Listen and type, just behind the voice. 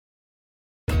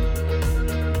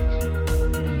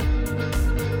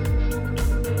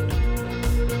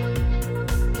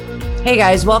Hey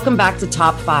guys, welcome back to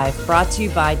Top 5, brought to you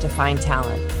by Define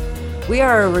Talent. We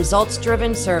are a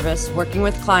results-driven service working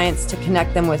with clients to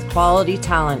connect them with quality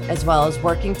talent, as well as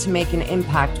working to make an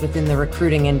impact within the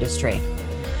recruiting industry.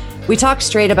 We talk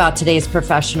straight about today's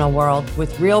professional world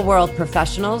with real-world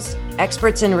professionals,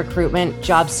 experts in recruitment,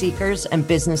 job seekers, and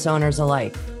business owners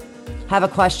alike. Have a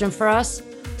question for us?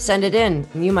 Send it in,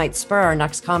 and you might spur our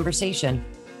next conversation.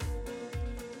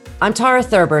 I'm Tara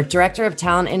Thurber, Director of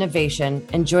Talent Innovation,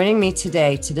 and joining me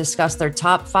today to discuss their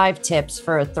top 5 tips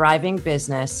for a thriving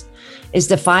business is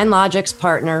Define Logic's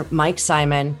partner, Mike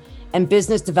Simon, and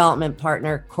business development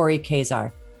partner, Corey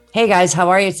Kazar. Hey guys, how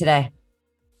are you today?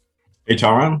 Hey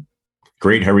Tara,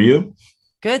 great. How are you?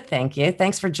 Good, thank you.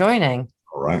 Thanks for joining.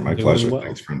 All right, my pleasure. Well.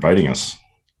 Thanks for inviting us.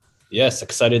 Yes,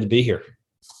 excited to be here.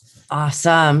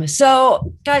 Awesome.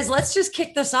 So guys, let's just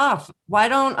kick this off. Why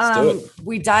don't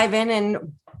we dive in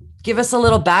and give us a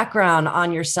little background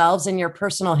on yourselves and your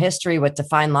personal history with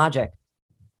Define Logic.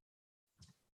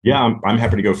 Yeah, I'm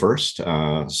happy to go first.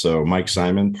 So Mike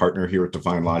Simon, partner here at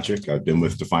Define Logic. I've been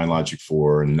with Define Logic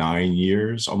for 9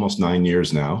 years, almost 9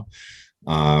 years now,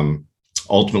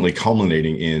 ultimately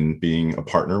culminating in being a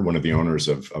partner, one of the owners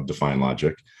of Define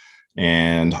Logic.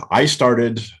 And I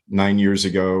started 9 years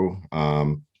ago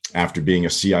after being a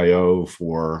CIO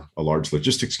for a large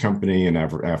logistics company and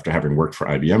after having worked for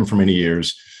IBM for many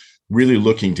years, really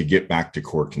looking to get back to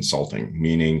core consulting,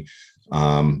 meaning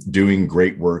doing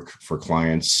great work for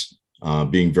clients,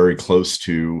 being very close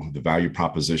to the value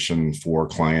proposition for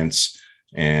clients.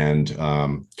 And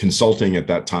consulting at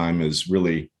that time is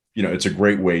really, it's a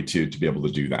great way to be able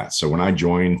to do that. So when I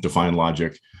joined Define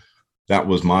Logic, that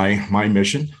was my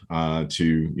mission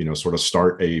to, sort of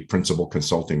start a principal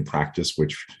consulting practice,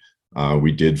 which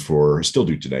we still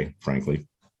do today, frankly.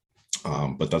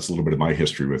 But that's a little bit of my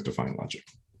history with Define Logic.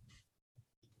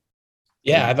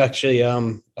 Yeah, I've actually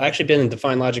been in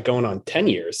Define Logic going on 10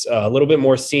 years, a little bit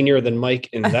more senior than Mike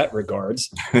in that regards,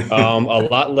 a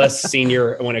lot less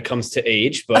senior when it comes to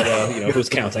age, but who's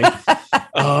counting?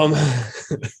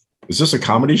 Is this a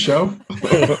comedy show?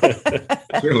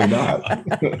 Certainly not.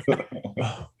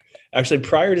 Actually,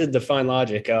 prior to Define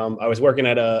Logic, I was working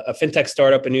at a fintech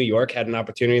startup in New York, had an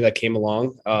opportunity that came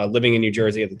along, living in New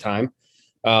Jersey at the time,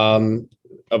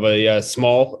 of a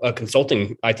small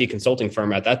IT consulting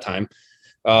firm at that time.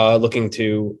 Looking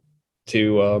to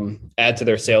add to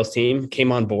their sales team,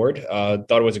 came on board, thought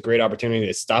it was a great opportunity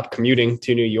to stop commuting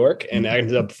to New York, and I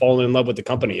ended up falling in love with the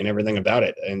company and everything about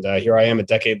it. And here I am a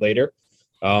decade later,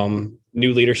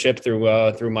 new leadership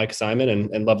through Mike Simon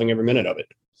and loving every minute of it.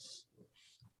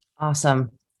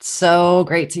 Awesome. So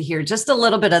great to hear just a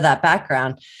little bit of that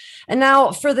background. And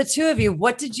now for the two of you,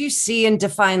 what did you see in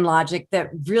Define Logic that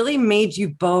really made you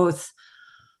both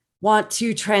want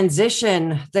to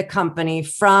transition the company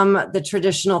from the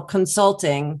traditional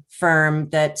consulting firm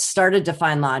that started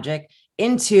Define Logic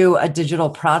into a digital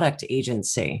product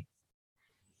agency?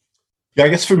 Yeah, I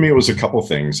guess for me, it was a couple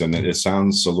things, and it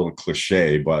sounds a little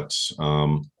cliche, but,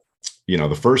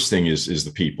 the first thing is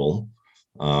the people.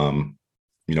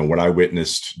 What I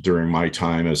witnessed during my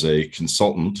time as a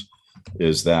consultant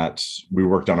is that we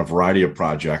worked on a variety of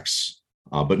projects,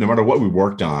 but no matter what we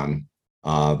worked on,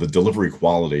 the delivery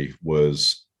quality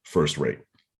was first rate,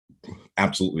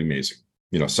 absolutely amazing.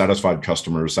 Satisfied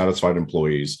customers, satisfied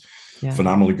employees,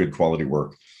 phenomenally good quality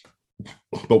work.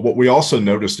 But what we also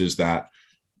noticed is that,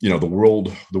 the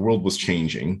world was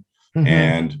changing,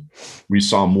 and we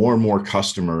saw more and more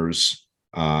customers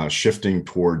shifting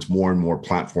towards more and more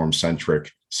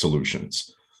platform-centric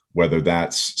solutions, whether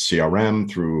that's CRM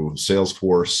through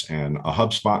Salesforce and a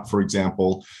HubSpot, for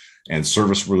example, and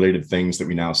service-related things that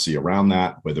we now see around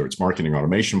that, whether it's marketing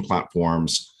automation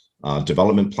platforms,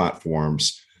 development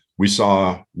platforms. We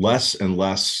saw less and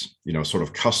less, sort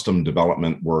of custom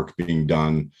development work being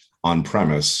done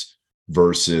on-premise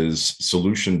versus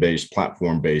solution-based,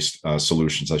 platform-based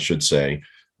solutions, I should say,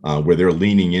 where they're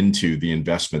leaning into the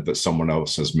investment that someone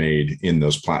else has made in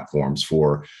those platforms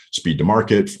for speed to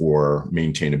market, for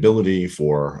maintainability,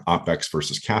 for OpEx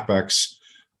versus CapEx,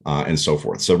 and so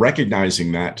forth. So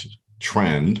recognizing that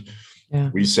trend,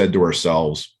 we said to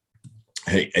ourselves,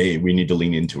 hey, we need to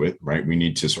lean into it, right? We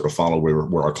need to sort of follow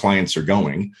where our clients are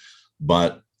going.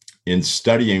 But in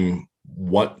studying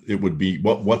what it would be,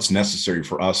 what's necessary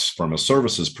for us from a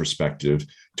services perspective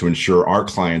to ensure our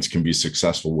clients can be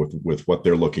successful with what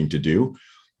they're looking to do,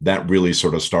 that really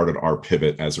sort of started our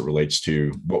pivot as it relates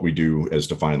to what we do as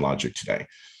Define Logic today.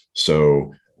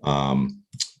 So,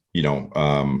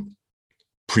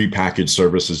 prepackaged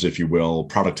services, if you will,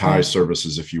 productized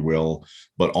services, if you will,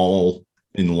 but all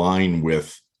in line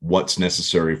with what's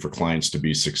necessary for clients to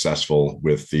be successful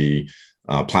with the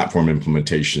platform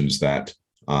implementations that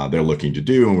they're looking to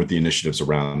do, and with the initiatives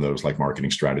around those, like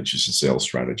marketing strategies and sales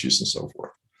strategies and so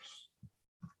forth.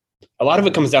 A lot of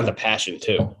it comes down to passion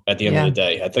too, at the end of the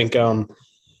day. I think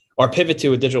our pivot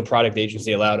to a digital product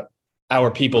agency allowed our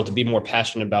people to be more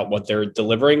passionate about what they're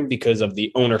delivering because of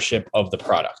the ownership of the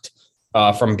product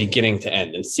from beginning to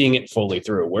end and seeing it fully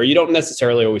through, where you don't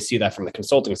necessarily always see that from the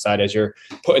consulting side, as you're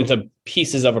put into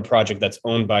pieces of a project that's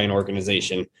owned by an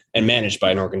organization and managed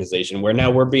by an organization, where now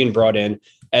we're being brought in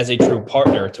as a true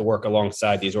partner to work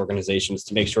alongside these organizations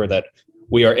to make sure that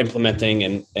we are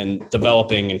implementing and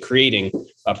developing and creating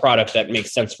a product that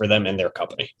makes sense for them and their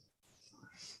company.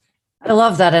 I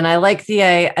love that. And I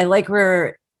like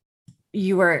where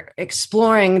you were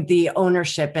exploring the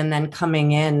ownership and then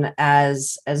coming in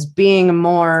as being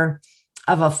more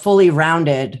of a fully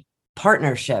rounded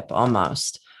partnership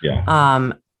almost. Yeah.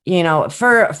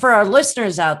 For our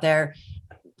listeners out there,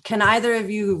 can either of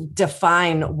you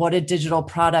define what a digital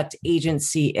product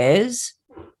agency is?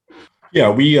 Yeah,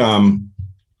 we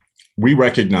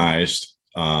recognized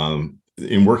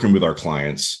in working with our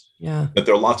clients that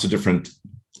there are lots of different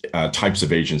types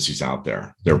of agencies out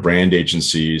there. There are brand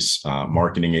agencies,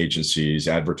 marketing agencies,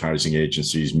 advertising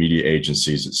agencies, media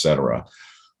agencies, et cetera,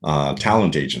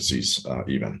 talent agencies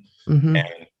even. Mm-hmm.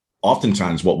 And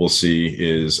oftentimes what we'll see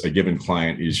is a given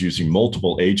client is using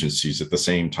multiple agencies at the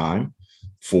same time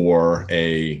for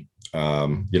an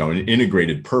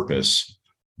integrated purpose.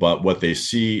 But what they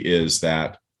see is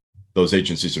that those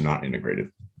agencies are not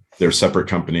integrated. They're separate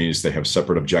companies. They have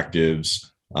separate objectives.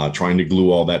 Trying to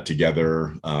glue all that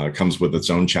together comes with its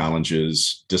own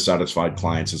challenges, dissatisfied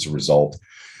clients as a result.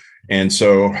 And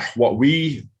so what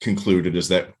we concluded is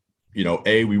that,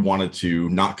 we wanted to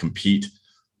not compete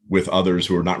with others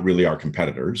who are not really our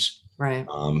competitors. Right.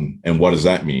 And what does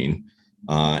that mean?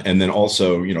 And then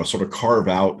also, sort of carve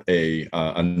out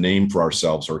a name for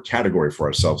ourselves, or a category for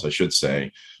ourselves, I should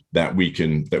say, that we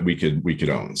could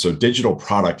own. So digital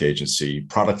product agency,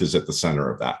 product is at the center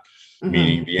of that, mm-hmm.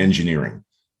 meaning the engineering,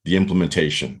 the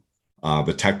implementation,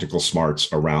 the technical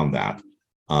smarts around that,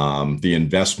 the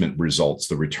investment results,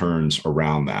 the returns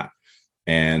around that.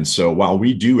 And so while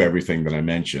we do everything that I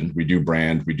mentioned, we do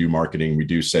brand, we do marketing, we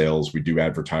do sales, we do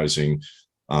advertising,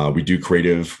 we do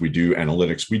creative, we do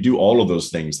analytics, we do all of those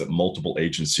things that multiple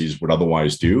agencies would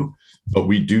otherwise do, but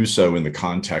we do so in the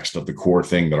context of the core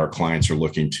thing that our clients are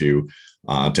looking to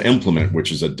implement,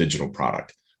 which is a digital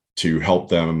product, to help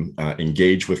them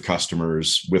engage with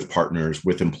customers, with partners,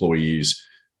 with employees,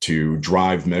 to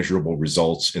drive measurable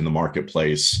results in the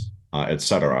marketplace, et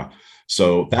cetera.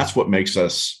 So that's what makes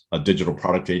us a digital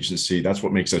product agency. That's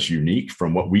what makes us unique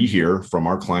from what we hear from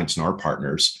our clients and our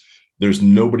partners. There's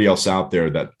nobody else out there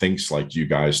that thinks like you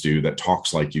guys do, that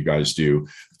talks like you guys do,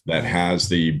 that has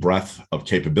the breadth of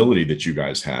capability that you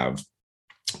guys have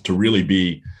to really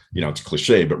be, it's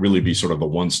cliche, but really be sort of the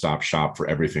one-stop shop for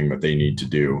everything that they need to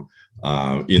do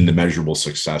in the measurable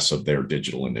success of their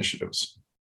digital initiatives.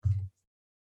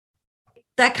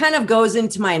 That kind of goes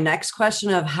into my next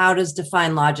question of how does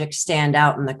Define Logic stand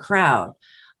out in the crowd?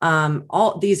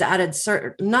 All these added,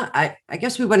 I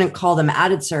guess we wouldn't call them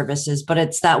added services, but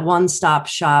it's that one-stop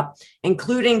shop,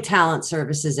 including talent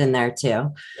services in there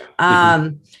too.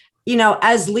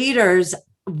 As leaders,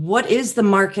 what is the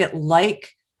market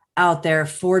like out there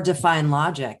for Define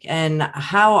Logic, and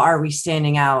how are we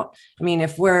standing out? I mean,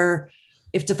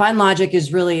 if Define Logic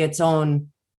is really its own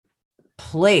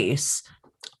place,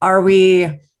 are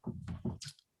we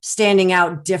standing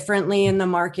out differently in the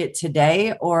market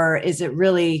today, or is it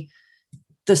really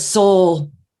the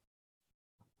sole,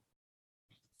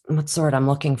 what's the word I'm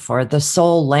looking for, the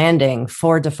sole landing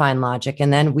for Define Logic,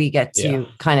 and then we get to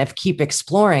kind of keep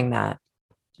exploring that?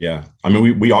 Yeah, I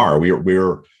mean,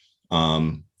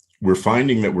 we're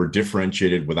finding that we're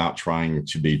differentiated without trying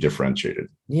to be differentiated.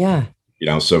 Yeah.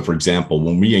 So for example,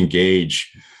 when we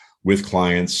engage with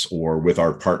clients or with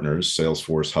our partners,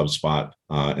 Salesforce, HubSpot,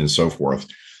 and so forth,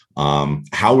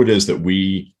 how it is that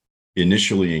we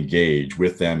initially engage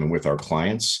with them and with our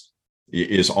clients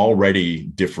is already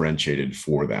differentiated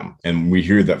for them. And we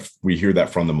hear that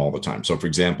from them all the time. So for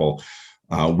example,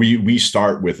 we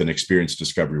start with an experience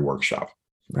discovery workshop.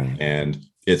 Right. And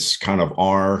it's kind of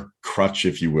our crutch,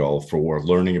 if you will, for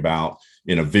learning about,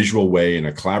 in a visual way, in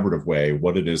a collaborative way,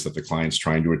 what it is that the client's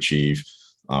trying to achieve.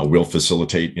 We'll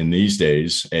facilitate in these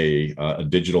days a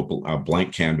digital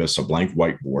blank canvas, a blank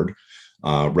whiteboard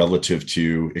relative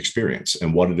to experience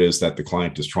and what it is that the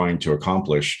client is trying to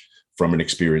accomplish from an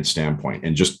experience standpoint,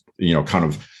 and just, kind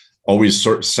of always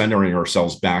sort of centering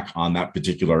ourselves back on that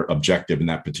particular objective in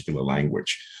that particular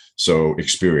language. So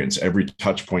experience, every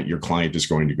touch point your client is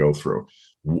going to go through.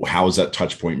 How is that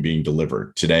touch point being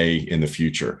delivered today, in the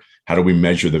future? How do we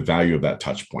measure the value of that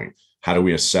touch point? How do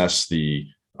we assess your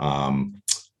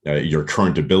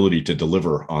current ability to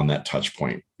deliver on that touch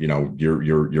point?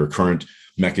 Your current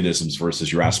mechanisms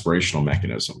versus your aspirational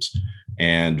mechanisms.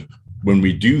 And when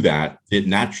we do that, it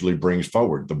naturally brings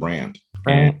forward the brand,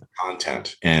 right, and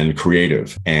content and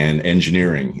creative and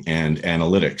engineering and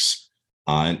analytics,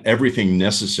 and everything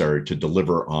necessary to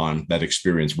deliver on that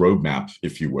experience roadmap,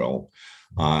 if you will.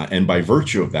 And by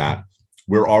virtue of that,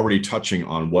 we're already touching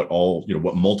on what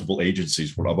multiple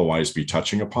agencies would otherwise be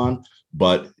touching upon,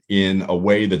 but in a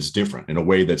way that's different, in a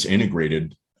way that's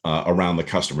integrated around the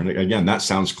customer. And again, that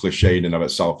sounds cliche in and of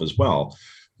itself as well.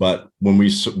 But when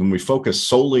we focus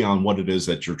solely on what it is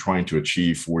that you're trying to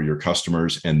achieve for your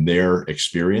customers and their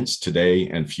experience today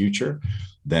and future,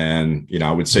 then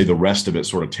I would say the rest of it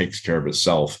sort of takes care of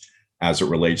itself as it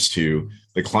relates to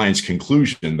the client's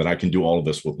conclusion that I can do all of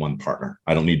this with one partner.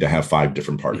 I don't need to have 5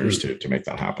 different partners to make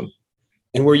that happen.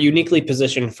 And we're uniquely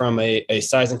positioned from a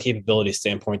size and capability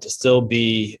standpoint to still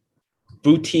be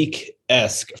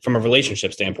boutique-esque from a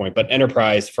relationship standpoint, but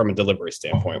enterprise from a delivery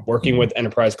standpoint, working with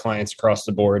enterprise clients across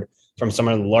the board, from some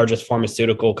of the largest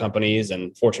pharmaceutical companies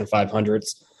and Fortune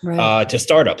 500s to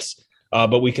startups.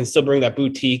 But we can still bring that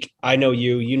boutique, I know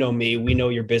you, you know me, we know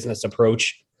your business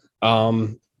approach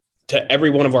to every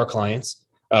one of our clients,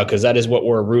 because that is what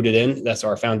we're rooted in. That's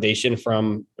our foundation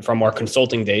from our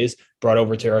consulting days brought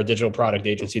over to our digital product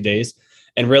agency days,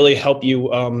 and really help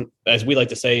you, as we like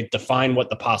to say, define what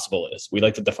the possible is. We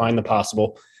like to define the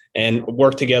possible and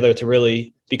work together to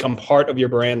really become part of your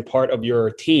brand, part of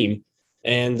your team,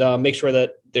 and make sure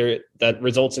that that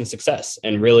results in success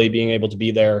and really being able to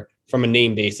be there from a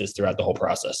name basis throughout the whole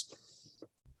process.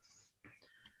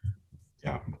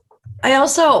 Yeah. I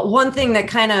also, one thing that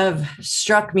kind of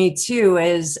struck me too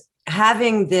is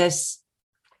having this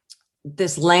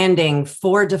landing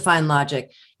for Define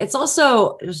Logic. It's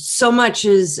also so much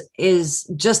is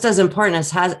just as important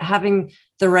as having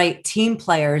the right team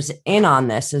players in on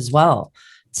this as well,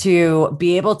 to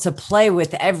be able to play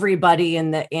with everybody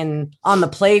on the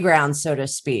playground, so to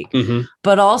speak,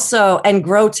 but also and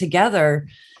grow together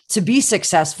to be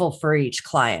successful for each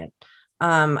client.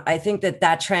 I think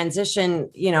that transition,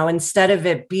 instead of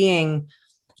it being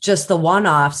just the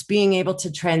one-offs, being able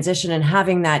to transition and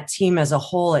having that team as a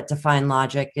whole at Define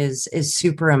Logic is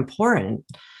super important.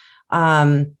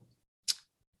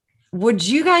 Would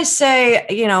you guys say,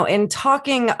 in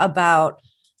talking about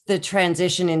the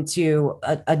transition into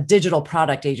a digital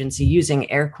product agency,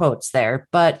 using air quotes there,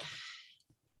 but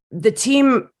the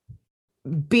team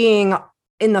being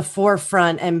in the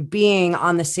forefront and being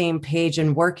on the same page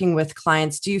and working with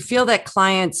clients, do you feel that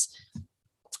clients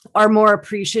are more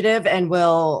appreciative and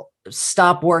will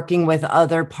stop working with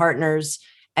other partners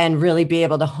and really be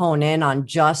able to hone in on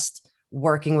just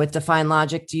working with Define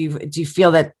Logic? Do you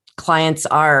feel that clients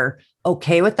are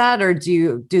okay with that, or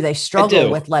do they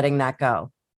struggle with letting that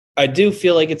go? I do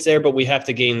feel like it's there, but we have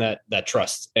to gain that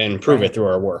trust and prove it through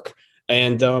our work.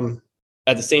 And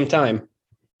at the same time,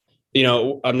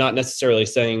 I'm not necessarily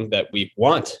saying that we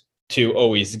want to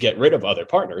always get rid of other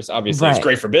partners. Obviously, it's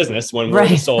great for business when we're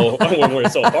the sole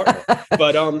partner.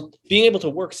 But being able to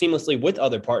work seamlessly with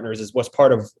other partners is what's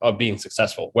part of being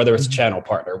successful. Whether it's a channel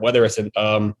partner, whether it's an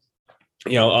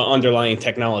underlying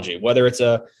technology, whether it's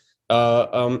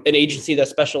an agency that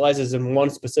specializes in one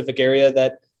specific area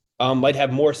that might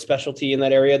have more specialty in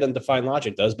that area than Define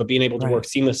Logic does, but being able to work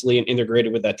seamlessly and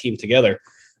integrated with that team together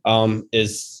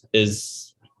is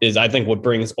I think what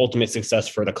brings ultimate success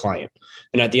for the client.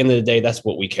 And at the end of the day, that's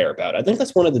what we care about. I think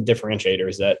that's one of the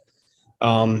differentiators that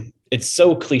it's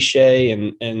so cliche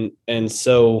and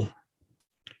so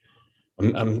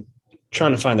I'm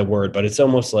trying to find the word, but it's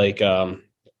almost like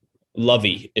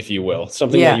lovey, if you will,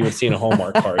 something that you would see in a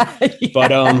Hallmark card.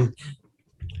 But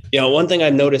one thing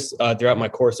I've noticed throughout my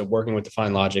course of working with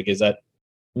Define Logic is that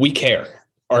we care.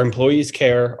 Our employees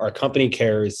care. Our company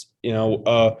cares.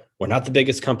 We're not the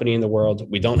biggest company in the world.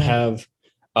 We don't have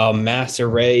a mass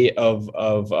array of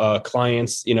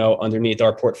clients, underneath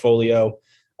our portfolio.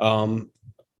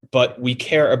 But we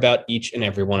care about each and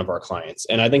every one of our clients.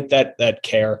 And I think that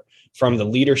care from the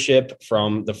leadership,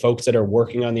 from the folks that are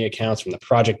working on the accounts, from the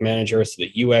project managers to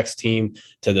the UX team,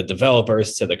 to the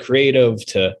developers, to the creative,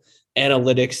 to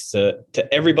analytics,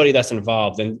 to everybody that's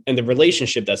involved, and the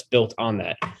relationship that's built on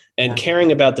that, and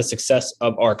caring about the success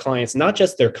of our clients, not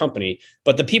just their company,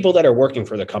 but the people that are working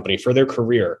for the company, for their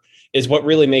career, is what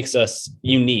really makes us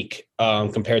unique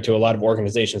compared to a lot of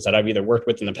organizations that I've either worked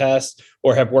with in the past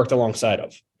or have worked alongside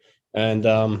of. And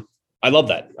I love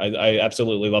that. I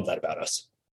absolutely love that about us.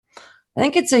 I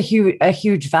think it's a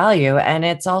huge value. And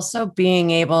it's also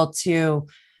being able to,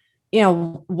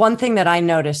 one thing that I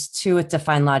noticed too with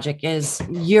Define Logic is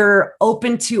you're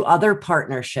open to other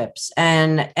partnerships,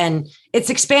 and it's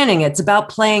expanding. It's about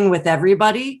playing with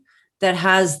everybody that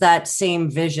has that same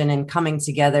vision and coming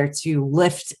together to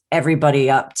lift everybody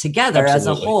up together.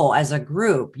 Absolutely. As a whole, as a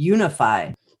group,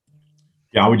 unify.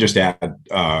 Yeah, I would just add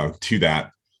to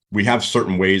that. We have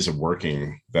certain ways of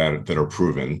working that are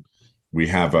proven. We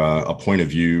have a point of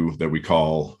view that we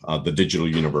call the digital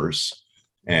universe.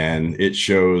 And it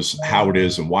shows how it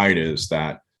is and why it is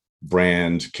that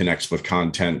brand connects with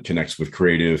content, connects with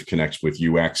creative, connects with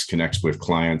UX, connects with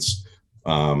clients,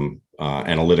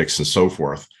 analytics, and so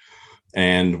forth.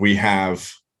 And we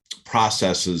have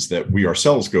processes that we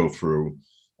ourselves go through,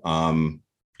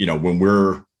 when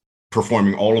we're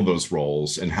performing all of those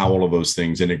roles and how all of those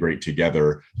things integrate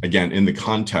together, again, in the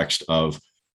context of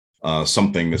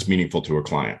something that's meaningful to a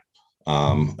client.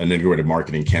 An integrated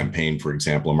marketing campaign, for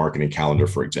example, a marketing calendar,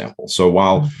 for example. So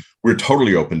while we're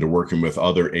totally open to working with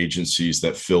other agencies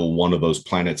that fill one of those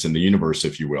planets in the universe,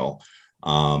 if you will,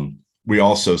 we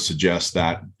also suggest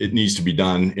that it needs to be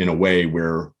done in a way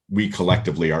where we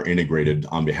collectively are integrated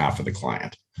on behalf of the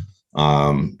client.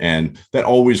 And that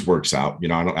always works out.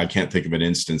 I can't think of an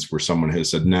instance where someone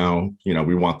has said, no,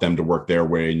 we want them to work their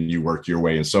way and you work your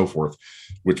way and so forth,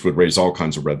 which would raise all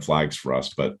kinds of red flags for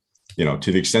us. But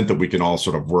to the extent that we can all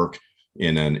sort of work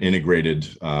in an integrated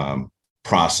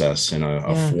process in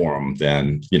a forum,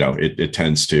 then it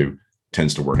tends to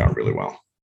work out really well.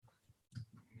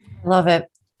 Love it.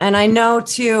 And I know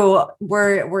too,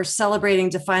 we're celebrating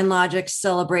Define Logic,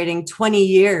 celebrating 20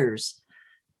 years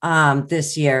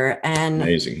this year, and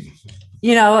amazing.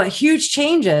 Huge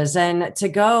changes, and to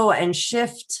go and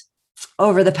shift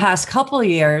over the past couple of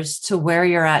years to where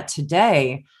you're at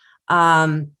today.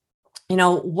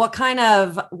 What kind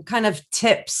of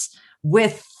tips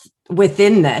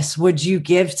within this would you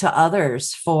give to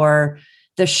others for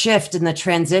the shift and the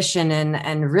transition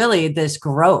and really this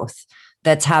growth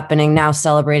that's happening now,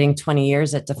 celebrating 20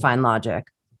 years at Define Logic?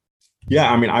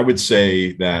 Yeah, I would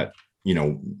say that,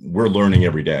 we're learning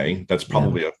every day. That's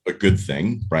probably a good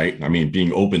thing, right?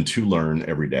 Being open to learn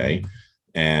every day,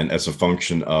 and as a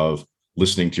function of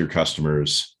listening to your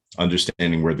customers,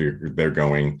 understanding where they're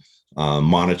going,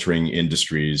 monitoring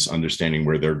industries, understanding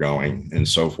where they're going, and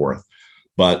so forth.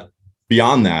 But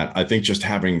beyond that, I think just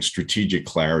having strategic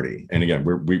clarity. And again,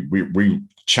 we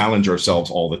challenge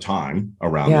ourselves all the time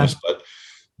around this,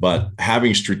 but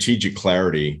having strategic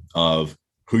clarity of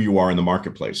who you are in the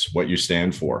marketplace, what you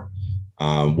stand for,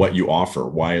 what you offer,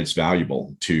 why it's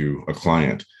valuable to a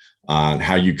client,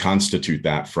 how you constitute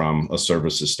that from a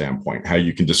services standpoint, how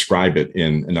you can describe it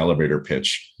in an elevator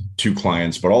pitch to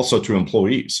clients, but also to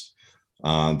employees.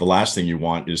 The last thing you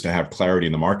want is to have clarity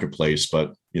in the marketplace,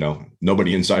 but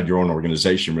nobody inside your own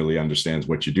organization really understands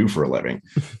what you do for a living.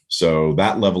 So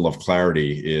that level of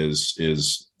clarity is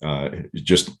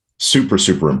just super,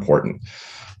 super important.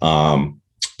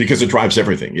 Because it drives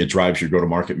everything. It drives your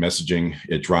go-to-market messaging.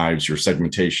 It drives your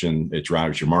segmentation. It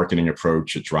drives your marketing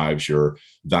approach. It drives your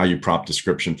value prop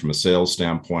description from a sales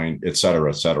standpoint, et cetera,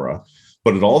 et cetera.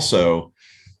 But it also,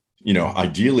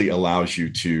 ideally allows you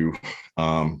to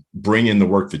bring in the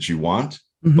work that you want,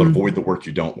 but avoid the work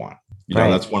you don't want.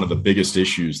 That's one of the biggest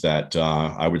issues that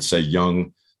I would say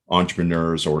young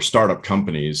entrepreneurs or startup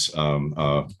companies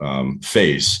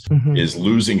face is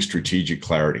losing strategic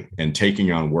clarity and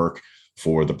taking on work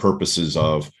for the purposes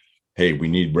of, hey, we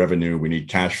need revenue, we need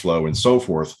cash flow, and so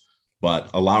forth,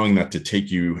 but allowing that to take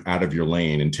you out of your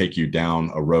lane and take you down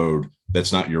a road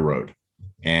that's not your road,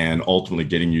 and ultimately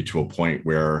getting you to a point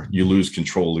where you lose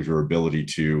control of your ability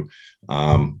to,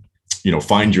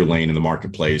 find your lane in the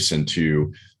marketplace and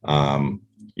to,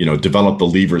 develop the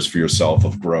levers for yourself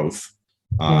of growth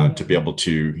to be able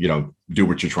to, do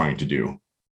what you're trying to do,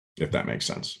 if that makes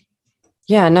sense.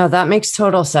 Yeah, no, that makes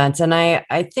total sense. And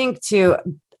I think too,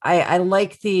 I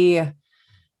like the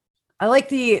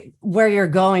where you're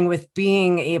going with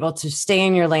being able to stay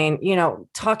in your lane.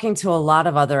 Talking to a lot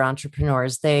of other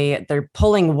entrepreneurs, they're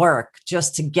pulling work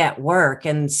just to get work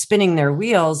and spinning their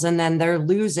wheels, and then they're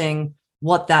losing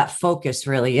what that focus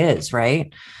really is,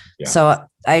 right? Yeah. So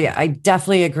I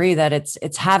definitely agree that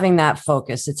it's having that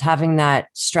focus, it's having that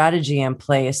strategy in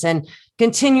place and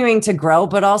continuing to grow,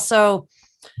 but also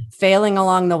failing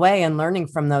along the way and learning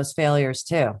from those failures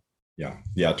too.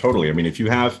 Yeah, totally. If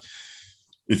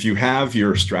you have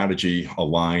your strategy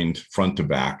aligned front to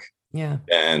back,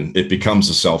 and it becomes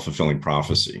a self-fulfilling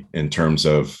prophecy in terms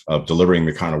of delivering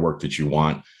the kind of work that you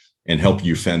want and help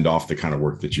you fend off the kind of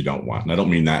work that you don't want. And I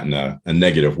don't mean that in a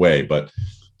negative way, but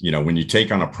when you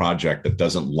take on a project that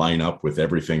doesn't line up with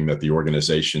everything that the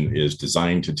organization is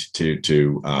designed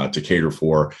to cater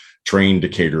for, trained to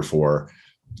cater for,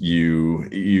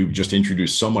 you just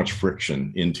introduce so much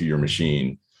friction into your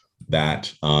machine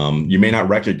that you may not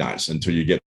recognize until you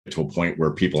get to a point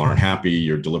where people aren't happy,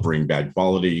 you're delivering bad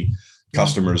quality,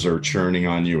 customers are churning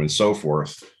on you, and so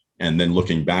forth. And then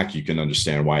looking back, you can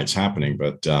understand why it's happening.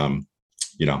 But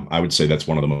I would say that's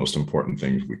one of the most important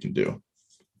things we can do.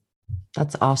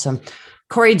 That's awesome.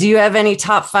 Corey, do you have any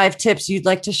top 5 tips you'd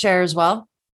like to share as well?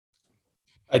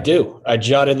 I do. I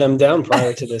jotted them down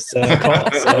prior to this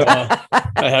call, so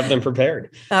I have them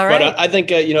prepared. All right. But I think,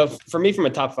 for me, from a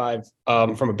top 5,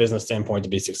 from a business standpoint, to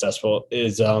be successful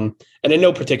is, and in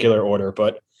no particular order,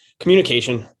 but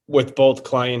communication with both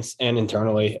clients and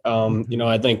internally.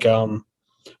 I think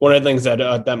one of the things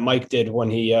that Mike did when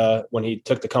he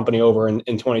took the company over in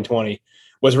 2020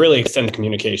 was really extend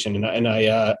communication. And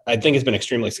I think it's been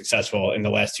extremely successful in the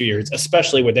last 2 years,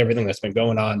 especially with everything that's been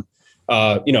going on,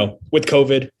 with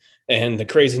COVID and the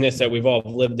craziness that we've all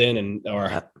lived in, and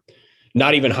or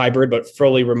not even hybrid, but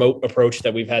fully remote approach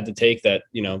that we've had to take that,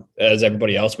 as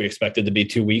everybody else, we expected to be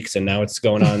 2 weeks, and now it's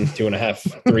going on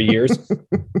 2.5, 3 years.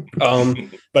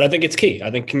 But I think it's key.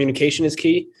 I think communication is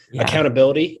key. Yeah.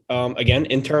 Accountability, again,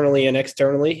 internally and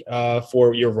externally,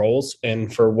 for your roles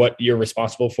and for what you're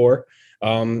responsible for.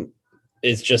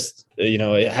 Is just,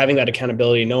 having that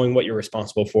accountability, knowing what you're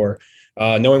responsible for,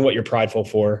 knowing what you're prideful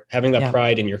for, having that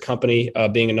pride in your company,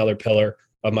 being another pillar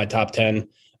of my top 10,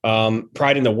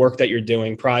 pride in the work that you're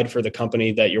doing, pride for the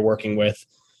company that you're working with.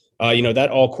 That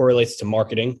all correlates to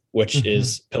marketing, which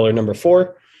is pillar number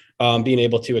 4, being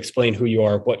able to explain who you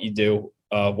are, what you do,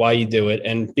 why you do it,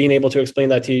 and being able to explain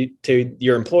that to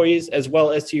your employees as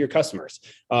well as to your customers.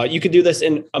 You could do this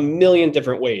in a million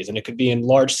different ways, and it could be in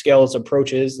large scale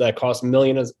approaches that cost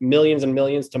millions and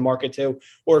millions to market to,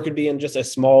 or it could be in just a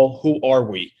small "who are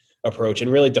we" approach and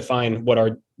really define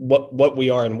what we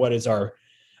are and what is our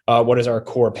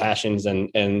core passions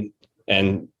and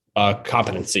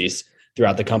competencies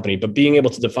throughout the company. But being able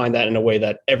to define that in a way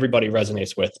that everybody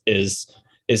resonates with is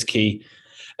key.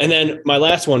 And then my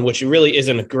last one, which really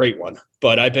isn't a great one,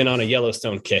 but I've been on a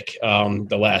Yellowstone kick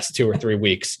the last 2 or 3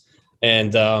 weeks.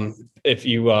 And if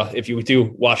you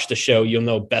do watch the show, you'll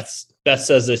know Beth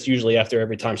says this usually after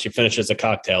every time she finishes a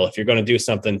cocktail: if you're going to do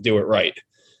something, do it right.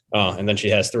 And then she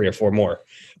has 3 or 4 more.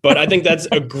 But I think that's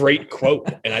a great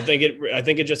quote. And I think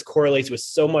it just correlates with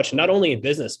so much, not only in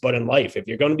business, but in life. If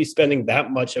you're going to be spending that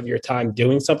much of your time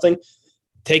doing something,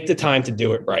 take the time to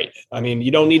do it right. I mean,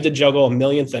 you don't need to juggle a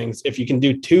million things. If you can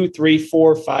do 2, 3,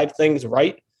 4, 5 things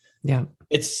right,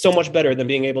 it's so much better than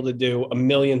being able to do a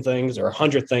million things or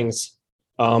 100 things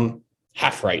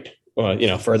half right,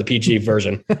 for the PG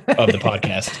version of the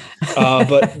podcast.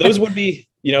 But those would be,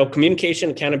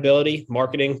 communication, accountability,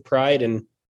 marketing, pride, and,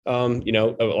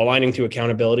 aligning to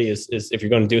accountability is if you're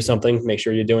going to do something, make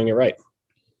sure you're doing it right.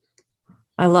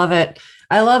 I love it.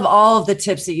 I love all of the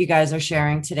tips that you guys are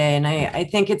sharing today. And I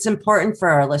think it's important for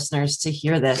our listeners to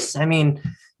hear this. I mean,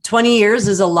 20 years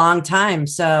is a long time.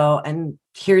 So, and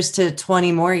here's to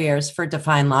 20 more years for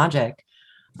Define Logic.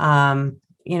 And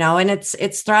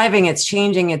it's thriving, it's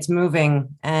changing, it's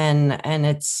moving, and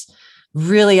it's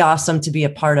really awesome to be a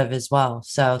part of as well.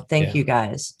 So thank you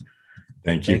guys.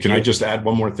 Thank you. Can I just add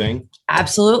one more thing?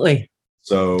 Absolutely.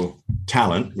 So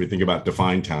talent, we think about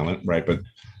define talent, right? But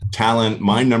talent,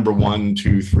 my number 1,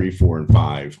 2, 3, 4, and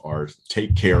 5 are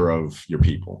take care of your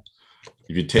people.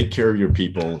 If you take care of your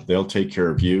people, they'll take care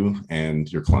of you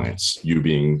and your clients, you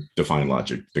being Define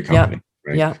Logic, the company.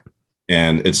 Right? Yeah.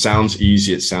 And it sounds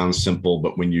easy, it sounds simple,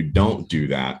 but when you don't do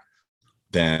that,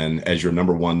 then as your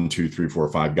number 1, 2, 3, 4,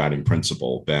 5 guiding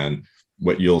principle, then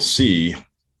what you'll see,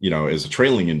 as a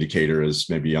trailing indicator is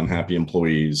maybe unhappy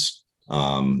employees,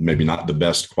 maybe not the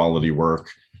best quality work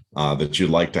that you'd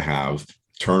like to have,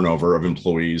 turnover of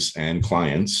employees and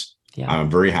clients. Yeah. I'm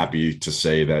very happy to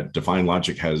say that Define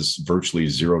Logic has virtually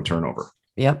 0 turnover.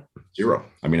 Yep. 0.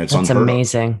 I mean, that's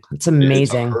amazing. It's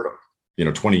amazing.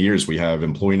 20 years, we have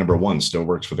employee number 1 still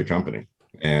works for the company.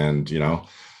 And,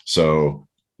 so,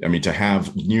 I mean, to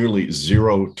have nearly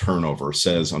 0 turnover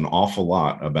says an awful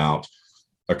lot about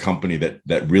a company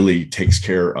that really takes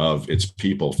care of its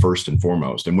people first and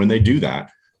foremost. And when they do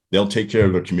that, they'll take care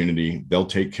of the community, they'll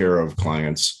take care of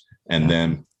clients, and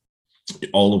then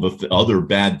all of the other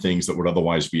bad things that would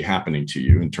otherwise be happening to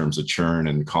you in terms of churn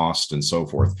and cost and so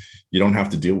forth, you don't have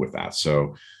to deal with that.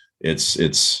 So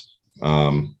it's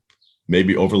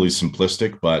maybe overly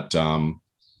simplistic, but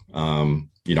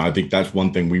I think that's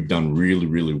one thing we've done really,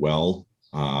 really well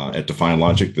at Define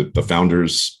Logic. That the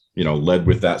founders, led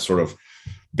with that sort of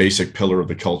basic pillar of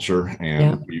the culture,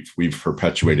 and we've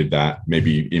perpetuated that,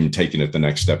 maybe even taken it the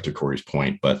next step to Corey's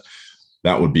point. But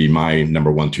that would be my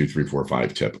number 1, 2, 3, 4,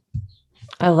 5 tip.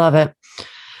 I love it.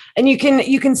 And you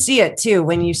can see it too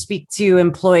when you speak to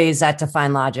employees at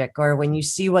Define Logic, or when you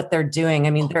see what they're doing. I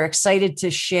mean, they're excited to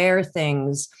share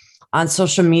things on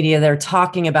social media. They're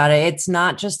talking about it. It's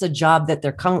not just a job that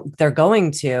they're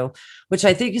going to, which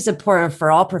I think is important for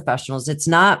all professionals. It's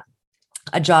not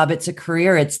a job, it's a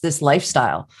career. It's this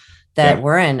lifestyle that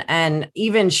we're in. And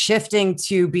even shifting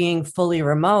to being fully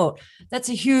remote, that's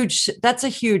a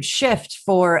huge shift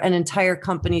for an entire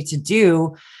company to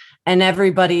do, and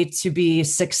everybody to be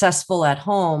successful at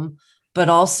home, but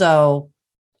also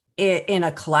in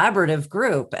a collaborative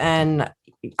group. And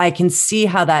I can see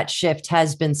how that shift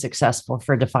has been successful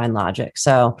for Define Logic.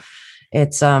 So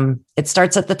it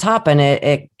starts at the top, and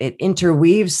it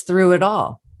interweaves through it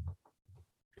all.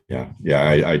 Yeah,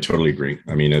 I totally agree.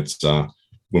 I mean, it's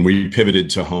when we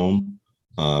pivoted to home,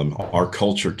 our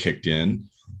culture kicked in,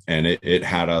 and it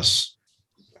had us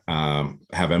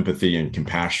have empathy and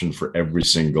compassion for every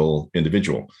single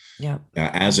individual.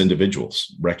 As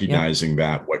individuals, recognizing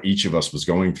that what each of us was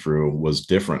going through was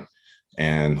different.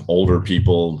 And older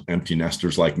people, empty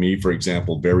nesters like me, for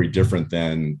example, very different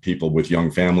than people with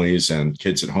young families and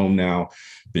kids at home now,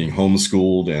 being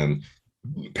homeschooled and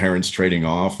parents trading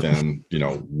off. And,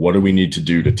 what do we need to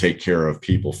do to take care of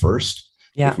people first?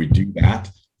 If we do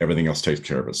that, everything else takes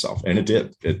care of itself. And it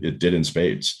did. It did in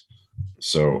spades.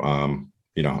 So,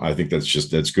 I think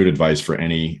that's good advice for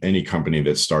any company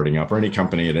that's starting up, or any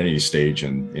company at any stage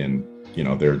in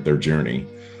their journey.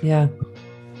 Yeah.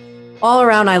 All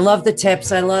around, I love the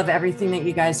tips. I love everything that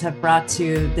you guys have brought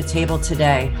to the table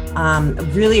today.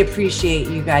 Really appreciate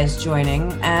you guys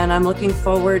joining, and I'm looking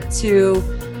forward to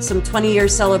some 20-year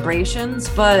celebrations,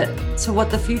 but to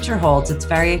what the future holds. It's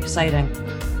very exciting.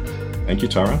 Thank you,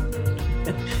 Tara.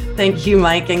 Thank you,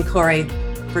 Mike and Corey,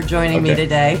 for joining me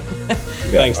today.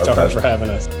 Thanks, Tara, for having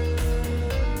us.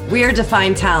 We are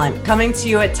Define Talent, coming to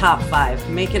you at Top 5.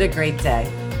 Make it a great day.